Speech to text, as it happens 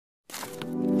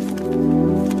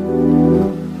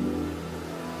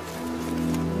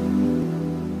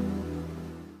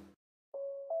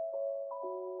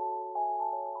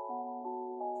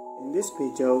this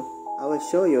video, I will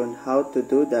show you on how to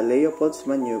do the Leopold's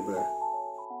maneuver.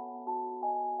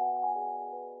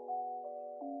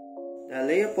 The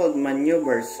Leopold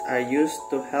maneuvers are used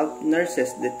to help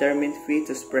nurses determine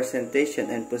fetus presentation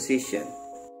and position.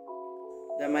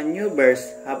 The maneuvers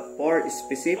have 4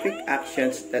 specific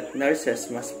actions that nurses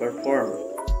must perform.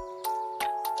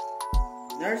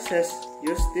 Nurses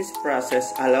use this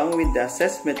process along with the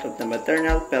assessment of the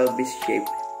maternal pelvis shape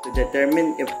to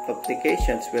determine if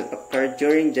complications will occur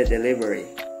during the delivery,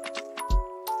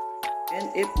 and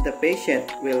if the patient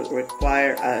will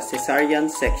require a cesarean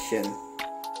section.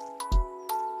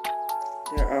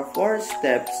 There are 4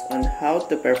 steps on how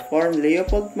to perform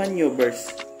Leopold maneuvers,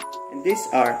 and these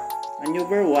are: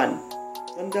 Maneuver 1,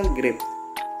 Fundal grip;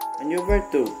 Maneuver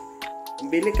 2,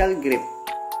 Umbilical grip;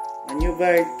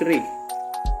 Maneuver 3,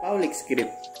 Paulick's grip;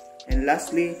 and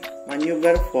lastly,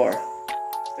 Maneuver 4,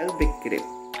 Pelvic grip.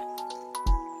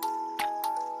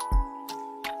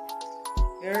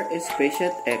 Here is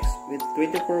patient X with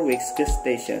 24 weeks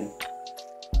gestation.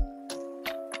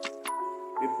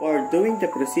 Before doing the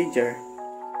procedure,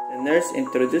 the nurse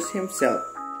introduces himself,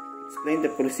 explain the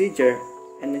procedure,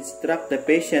 and instruct the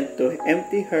patient to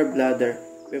empty her bladder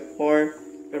before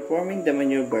performing the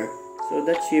maneuver so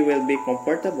that she will be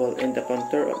comfortable and the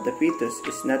contour of the fetus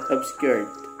is not obscured.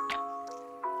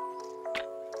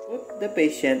 Put the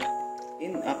patient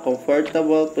in a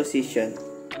comfortable position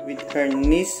with her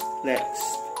knees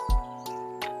flexed.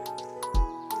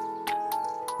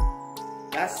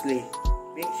 Lastly,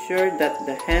 make sure that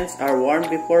the hands are warm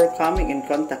before coming in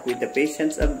contact with the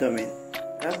patient's abdomen.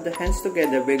 Rub the hands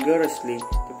together vigorously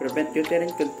to prevent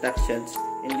uterine contractions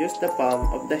and use the palm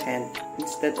of the hand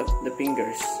instead of the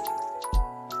fingers.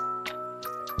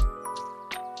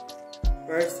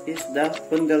 First is the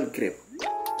fundal grip.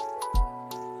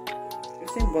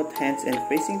 Using both hands and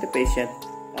facing the patient,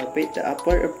 palpate the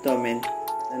upper abdomen.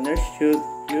 The nurse should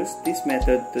use this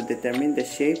method to determine the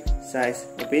shape, size,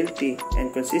 mobility,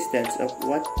 and consistency of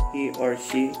what he or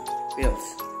she feels.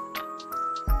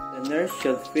 The nurse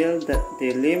should feel that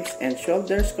the limbs and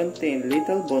shoulders contain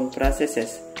little bone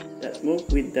processes that move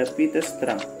with the fetus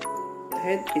trunk. The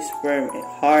head is firm,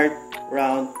 hard,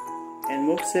 round, and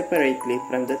moves separately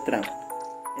from the trunk,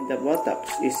 and the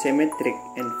buttocks is symmetric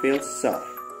and feels soft.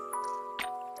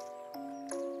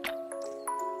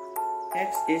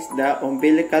 Next is the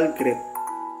umbilical grip.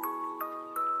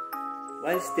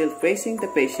 While still facing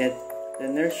the patient, the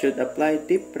nurse should apply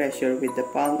deep pressure with the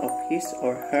palm of his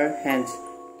or her hands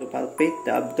to palpate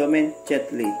the abdomen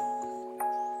gently.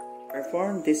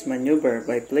 Perform this maneuver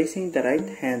by placing the right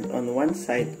hand on one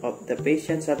side of the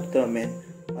patient's abdomen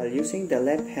while using the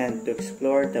left hand to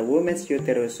explore the woman's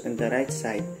uterus on the right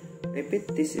side. Repeat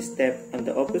this step on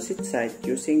the opposite side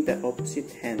using the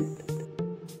opposite hand.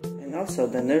 And also,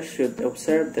 the nurse should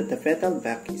observe that the fetal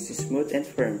back is smooth and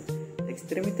firm. The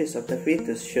extremities of the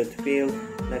fetus should feel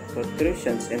like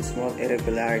protrusions and small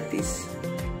irregularities.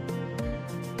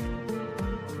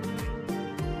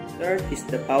 Third is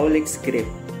the Paulick's grip.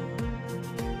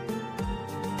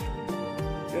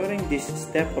 During this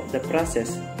step of the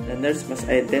process, the nurse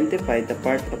must identify the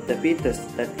part of the fetus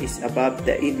that is above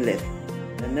the inlet.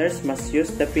 The nurse must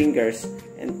use the fingers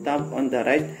and thumb on the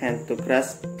right hand to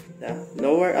grasp the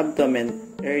lower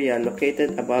abdomen area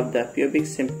located above the pubic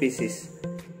symphysis.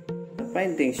 The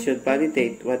findings should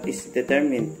validate what is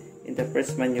determined in the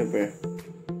first maneuver.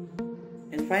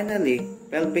 And finally,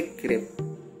 pelvic grip.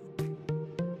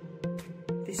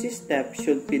 This step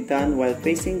should be done while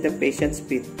facing the patient's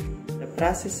feet. The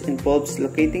process involves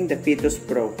locating the fetus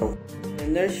probe. The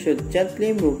nurse should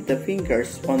gently move the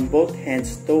fingers on both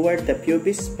hands toward the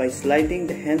pubis by sliding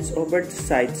the hands over the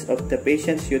sides of the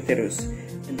patient's uterus,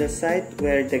 and the side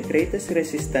where the greatest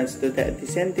resistance to the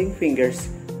descending fingers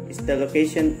is the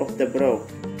location of the brow.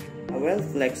 A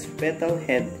well-flexed fetal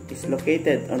head is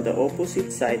located on the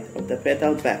opposite side of the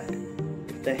fetal back.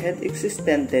 If the head is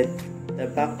extended, the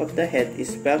back of the head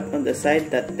is felt on the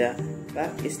side that the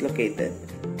back is located.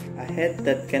 A head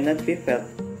that cannot be felt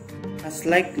has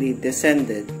likely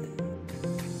descended.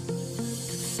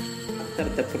 After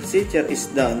the procedure is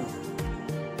done,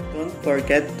 don't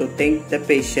forget to thank the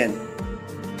patient.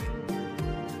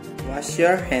 Wash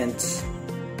your hands.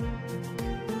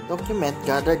 Document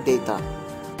gathered data.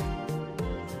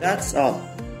 That's all.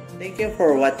 Thank you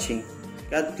for watching.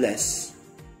 God bless.